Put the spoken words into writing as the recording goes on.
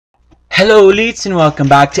Hello elites and welcome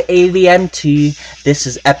back to AVMT. This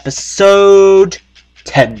is episode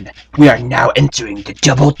 10. We are now entering the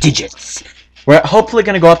double digits. We're hopefully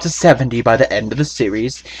going to go up to 70 by the end of the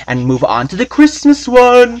series and move on to the Christmas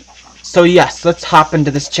one. So yes, let's hop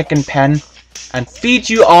into this chicken pen and feed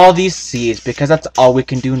you all these seeds because that's all we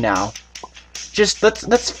can do now. Just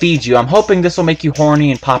let's feed you. I'm hoping this will make you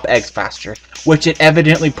horny and pop eggs faster, which it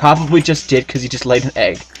evidently probably just did because you just laid an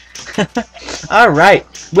egg. Alright,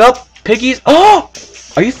 well, piggies. Oh!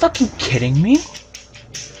 Are you fucking kidding me?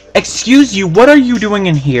 Excuse you, what are you doing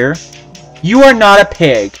in here? You are not a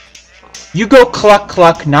pig. You go cluck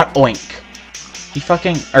cluck, not oink. You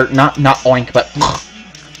fucking, or not oink, but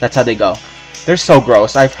that's how they go. They're so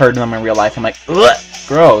gross. I've heard them in real life. I'm like, ugh,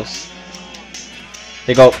 gross.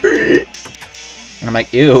 They go, and I'm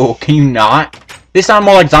like, ew, can you not? They sound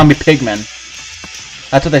more like zombie pigmen.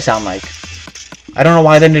 That's what they sound like. I don't know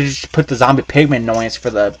why they didn't just put the zombie pigman noise for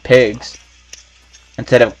the pigs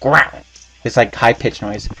instead of growl. It's like high-pitched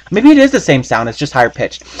noise. Maybe it is the same sound, it's just higher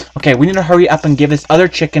pitched. Okay, we need to hurry up and give this other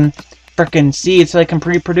chicken frickin' seeds so they can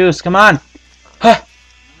reproduce. Come on. Huh.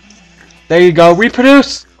 There you go.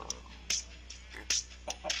 Reproduce.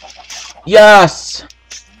 Yes.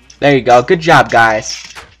 There you go. Good job,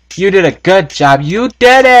 guys. You did a good job. You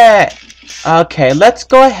did it. Okay, let's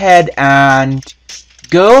go ahead and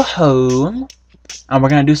go home. And we're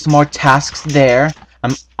gonna do some more tasks there.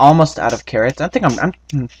 I'm almost out of carrots. I think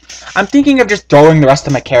I'm thinking of just throwing the rest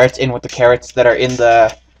of my carrots in with the carrots that are in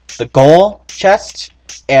the goal chest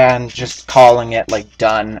and just calling it like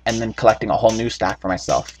done and then collecting a whole new stack for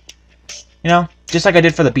myself. You know, just like I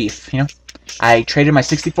did for the beef, you know? I traded my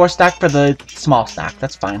 64 stack for the small stack.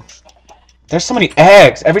 That's fine. There's so many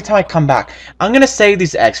eggs every time I come back. I'm gonna save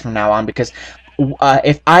these eggs from now on because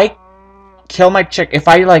if I kill my chick, if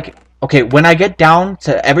I like, okay, when I get down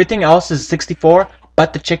to everything else is 64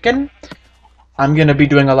 but the chicken, I'm gonna be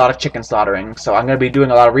doing a lot of chicken slaughtering. So I'm gonna be doing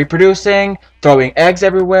a lot of reproducing, throwing eggs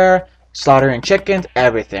everywhere, slaughtering chickens,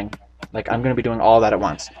 everything. Like, I'm gonna be doing all that at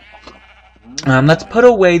once. Let's put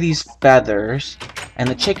away these feathers, and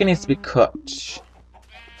the chicken needs to be cooked.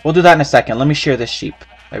 We'll do that in a second. Let me shear this sheep.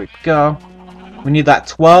 There we go. We need that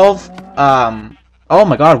 12. Oh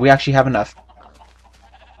my god, we actually have enough.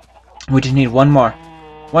 We just need one more.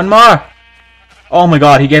 One more! Oh my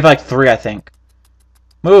god, he gave like 3, I think.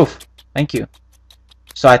 Move. Thank you.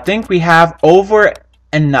 So I think we have over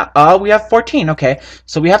and we have 14, okay.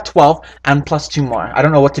 So we have 12 and plus 2 more. I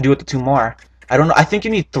don't know what to do with the 2 more. I don't know. I think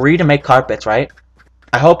you need 3 to make carpets, right?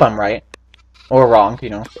 I hope I'm right. Or wrong, you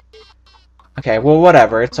know. Okay, well,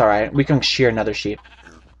 whatever. It's alright. We can shear another sheep.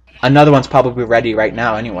 Another one's probably ready right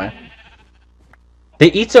now anyway. They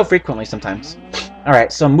eat so frequently sometimes.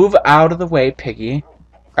 Alright, so move out of the way, piggy.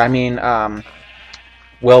 I mean,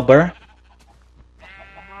 Wilbur.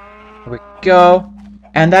 Here we go.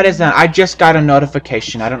 And that is I just got a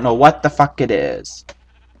notification. I don't know what the fuck it is.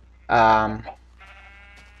 Not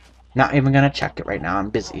even gonna check it right now. I'm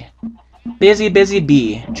busy. Busy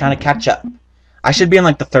bee. Trying to catch up. I should be in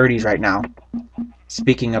like the 30s right now.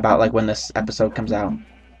 Speaking about like when this episode comes out.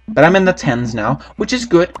 But I'm in the 10s now, which is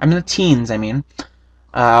good. I'm in the teens, I mean.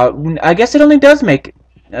 I guess it only does make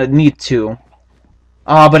need 2.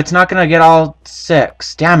 Oh, but it's not gonna get all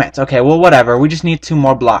 6. Damn it. Okay, well, whatever. We just need 2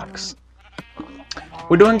 more blocks.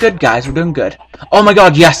 We're doing good, guys. We're doing good. Oh my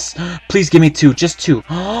god, yes! Please give me 2. Just 2.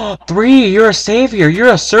 3! You're a savior. You're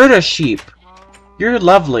a Serta sheep. You're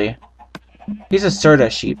lovely. He's a Serta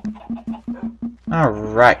sheep.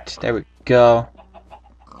 Alright. There we go.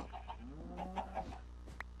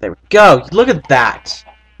 There we go. Look at that.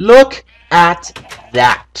 Look at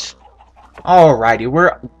that. Alrighty.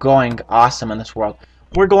 We're going awesome in this world.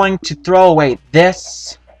 We're going to throw away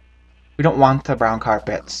this. We don't want the brown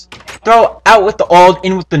carpets. Throw out with the old,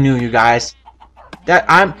 in with the new, you guys.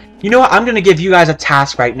 You know what? I'm gonna give you guys a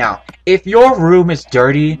task right now. If your room is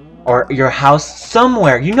dirty, or your house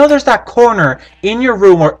somewhere, you know there's that corner in your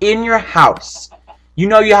room or in your house. You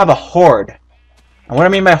know you have a hoard. And what I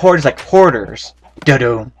mean by hoard is like hoarders.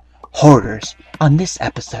 Da-doom. Hoarders. On this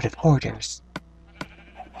episode of Hoarders,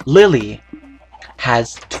 Lily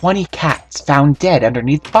has 20 cats found dead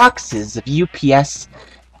underneath boxes of UPS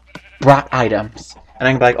brought items. And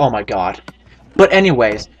I'm gonna be like, oh my god. But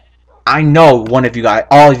anyways, I know one of you guys,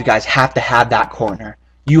 all of you guys have to have that corner.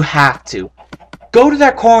 You have to. Go to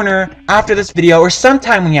that corner after this video or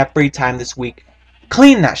sometime when you have free time this week.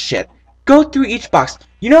 Clean that shit. Go through each box.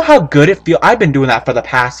 You know how good it feels? I've been doing that for the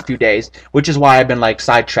past few days, which is why I've been like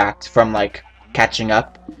sidetracked from like catching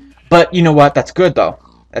up. But you know what? That's good though.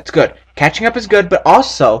 That's good. Catching up is good, but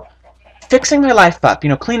also fixing my life up, you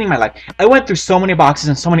know, cleaning my life. I went through so many boxes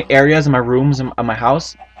and so many areas in my rooms and my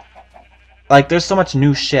house. Like, there's so much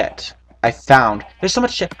new shit I found. There's so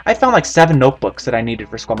much shit. I found like 7 notebooks that I needed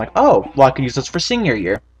for school. I'm like, oh, well, I could use those for senior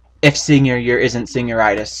year. If senior year isn't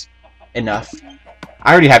senioritis enough.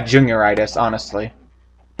 I already have junioritis, honestly.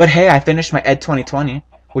 But hey, I finished my Ed 2020,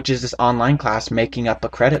 which is this online class making up a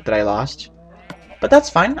credit that I lost. But that's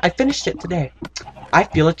fine. I finished it today. I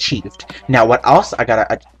feel achieved. Now, what else I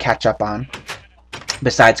gotta catch up on,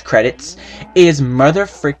 besides credits, is mother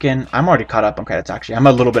freaking... I'm already caught up on credits, actually. I'm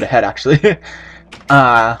a little bit ahead, actually.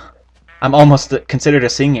 I'm almost considered a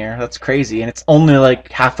senior. That's crazy. And it's only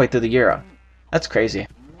like halfway through the year. That's crazy.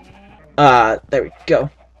 There we go.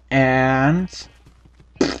 And...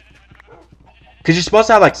 because you're supposed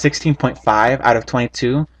to have like 16.5 out of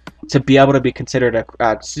 22 to be able to be considered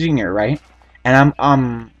a senior, right? And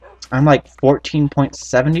I'm like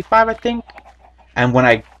 14.75, I think. And when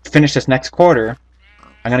I finish this next quarter,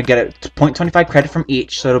 I'm gonna get a 0.25 credit from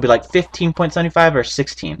each, so it'll be like 15.75 or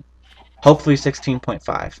 16. Hopefully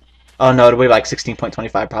 16.5. Oh no, it'll be like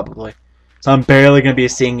 16.25 probably. So I'm barely gonna be a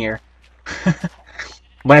senior.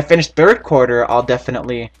 When I finish third quarter, I'll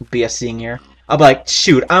definitely be a senior. I'll be like,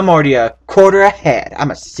 shoot, I'm already a quarter ahead.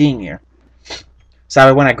 I'm a senior.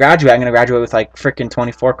 So when I graduate, I'm going to graduate with like freaking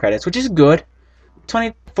 24 credits, which is good.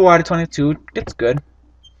 24 out of 22, it's good.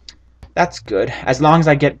 That's good. As long as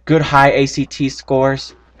I get good high ACT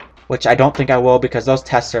scores, which I don't think I will because those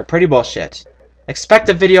tests are pretty bullshit. Expect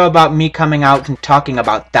a video about me coming out and talking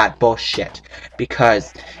about that bullshit.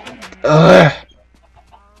 Because, ugh.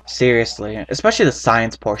 Seriously. Especially the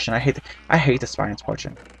science portion. I hate the science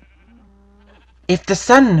portion. If the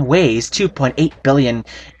sun weighs 2.8 billion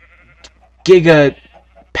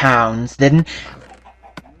gigapounds,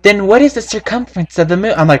 then what is the circumference of the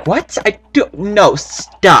moon? I'm like, what? No,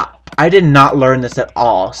 stop. I did not learn this at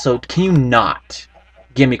all. So can you not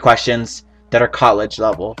give me questions that are college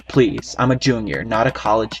level, please? I'm a junior, not a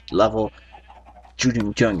college level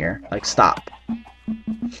junior. Like, stop.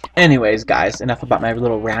 Anyways, guys, enough about my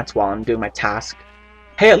little rants while I'm doing my task.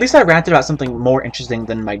 Hey, at least I ranted about something more interesting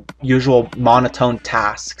than my usual monotone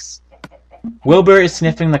tasks. Wilbur is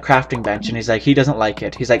sniffing the crafting bench, and he's like, he doesn't like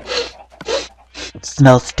it. He's like, it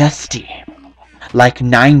smells dusty. Like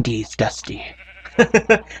 90s dusty.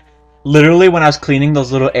 Literally, when I was cleaning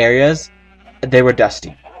those little areas, they were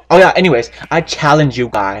dusty. Oh yeah, anyways, I challenge you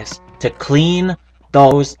guys to clean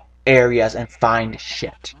those areas and find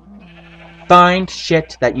shit. Find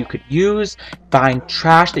shit that you could use. Find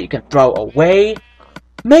trash that you can throw away.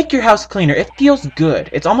 Make your house cleaner. It feels good.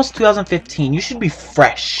 It's almost 2015. You should be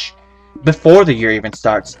fresh before the year even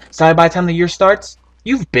starts. So by the time the year starts,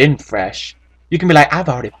 you've been fresh. You can be like, I've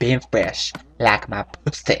already been fresh. Like my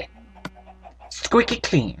pussy. Squeaky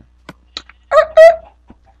clean.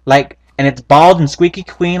 Like, and it's bald and squeaky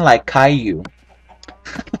clean like Caillou.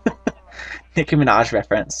 Nicki Minaj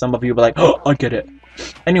reference. Some of you will be like, oh, I get it.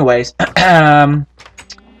 Anyways, oh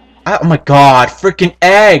my god, freaking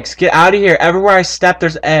eggs! Get out of here. Everywhere I step,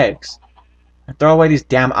 there's eggs. And throw away these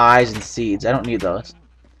damn eyes and seeds. I don't need those.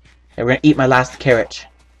 Okay, we're gonna eat my last carrot.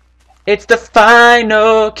 It's the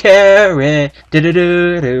final carrot.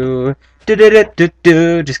 Do-do-do-do.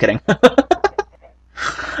 Do-do-do-do-do. Just kidding.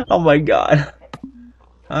 Oh my god.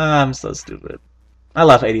 I'm so stupid. I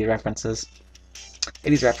love 80s references.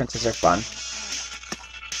 80s references are fun.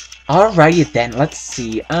 Alrighty then, let's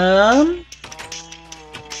see. I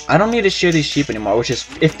don't need to shear these sheep anymore, which is,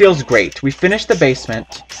 it feels great. We finished the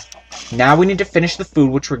basement. Now we need to finish the food,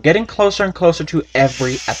 which we're getting closer and closer to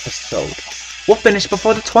every episode. We'll finish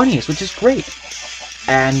before the 20s, which is great.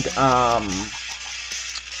 And,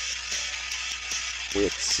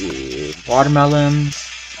 let's see, watermelons.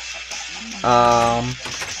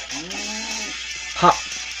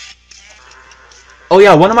 Oh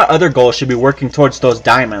yeah, one of my other goals should be working towards those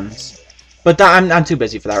diamonds. But I'm too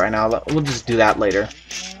busy for that right now. We'll just do that later.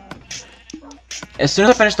 As soon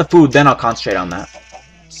as I finish the food, then I'll concentrate on that.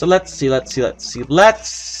 So let's see. Let's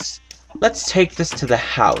take this to the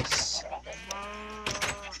house.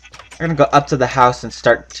 We're gonna go up to the house and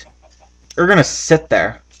start. We're gonna sit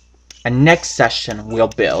there. And next session, we'll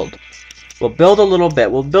build. We'll build a little bit.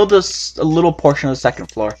 We'll build a little portion of the second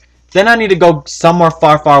floor. Then I need to go somewhere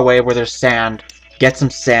far, far away where there's sand. Get some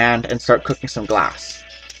sand and start cooking some glass.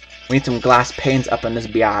 We need some glass panes up in this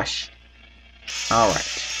biatch. Alright.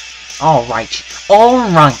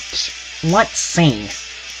 Let's see.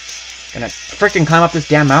 Gonna freaking climb up this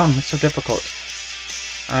damn mountain. It's so difficult.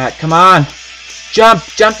 Alright, come on.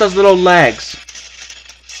 Jump those little legs.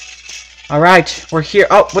 Alright, we're here.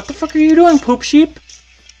 Oh, what the fuck are you doing, poop sheep?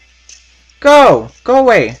 Go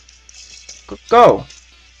away. Go.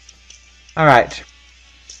 Alright.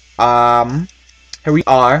 Here we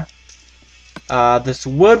are. This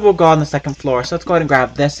wood will go on the second floor, so let's go ahead and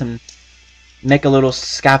grab this and make a little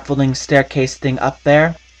scaffolding staircase thing up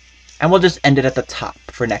there. And we'll just end it at the top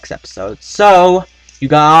for next episode. So, you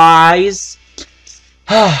guys,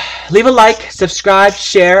 leave a like, subscribe,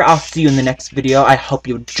 share. I'll see you in the next video. I hope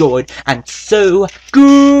you enjoyed, and so,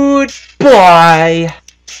 goodbye!